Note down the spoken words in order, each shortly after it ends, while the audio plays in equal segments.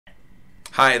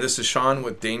Hi, this is Shawn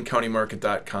with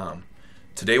Danecountymarket.com.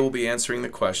 Today we'll be answering the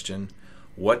question,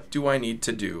 what do I need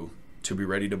to do to be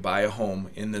ready to buy a home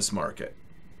in this market?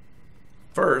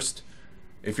 First,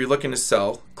 if you're looking to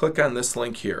sell, click on this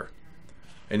link here.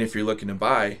 And if you're looking to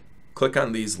buy, click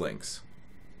on these links.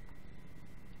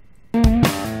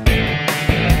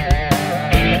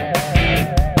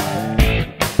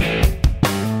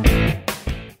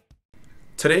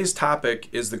 Today's topic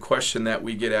is the question that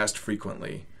we get asked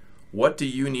frequently. What do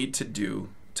you need to do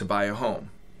to buy a home?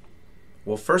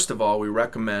 Well, first of all, we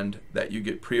recommend that you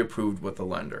get pre-approved with a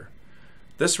lender.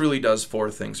 This really does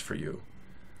four things for you.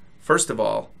 First of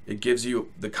all, it gives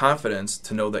you the confidence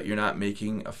to know that you're not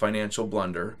making a financial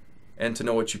blunder and to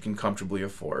know what you can comfortably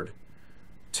afford.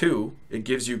 2, it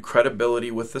gives you credibility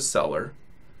with the seller.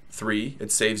 3,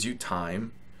 it saves you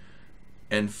time.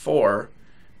 And 4,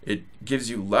 it gives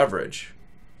you leverage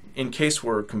in case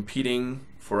we're competing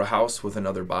for a house with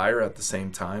another buyer at the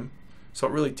same time. So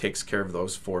it really takes care of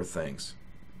those four things.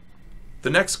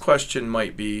 The next question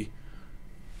might be,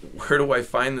 where do I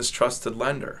find this trusted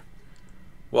lender?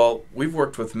 Well, we've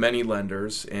worked with many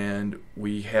lenders and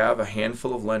we have a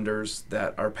handful of lenders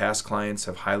that our past clients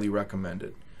have highly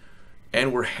recommended,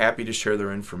 and we're happy to share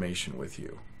their information with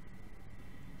you.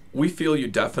 We feel you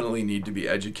definitely need to be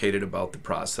educated about the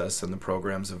process and the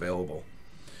programs available.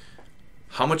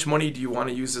 How much money do you want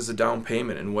to use as a down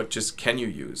payment, and what just can you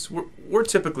use? We're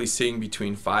typically seeing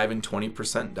between 5 and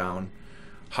 20% down.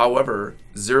 However,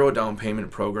 zero down payment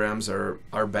programs are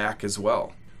back as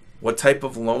well. What type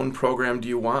of loan program do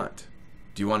you want?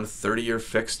 Do you want a 30-year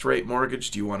fixed rate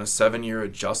mortgage? Do you want a 7-year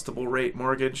adjustable rate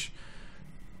mortgage?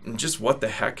 And just what the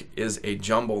heck is a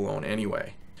jumbo loan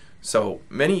anyway? So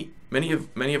many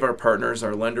of our partners,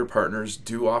 our lender partners,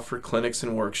 do offer clinics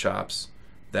and workshops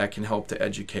that can help to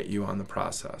educate you on the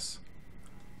process.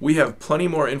 We have plenty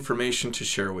more information to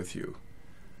share with you.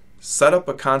 Set up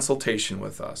a consultation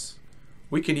with us.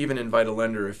 We can even invite a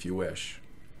lender if you wish.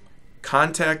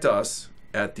 Contact us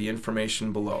at the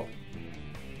information below.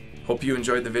 Hope you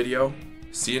enjoyed the video.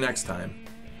 See you next time.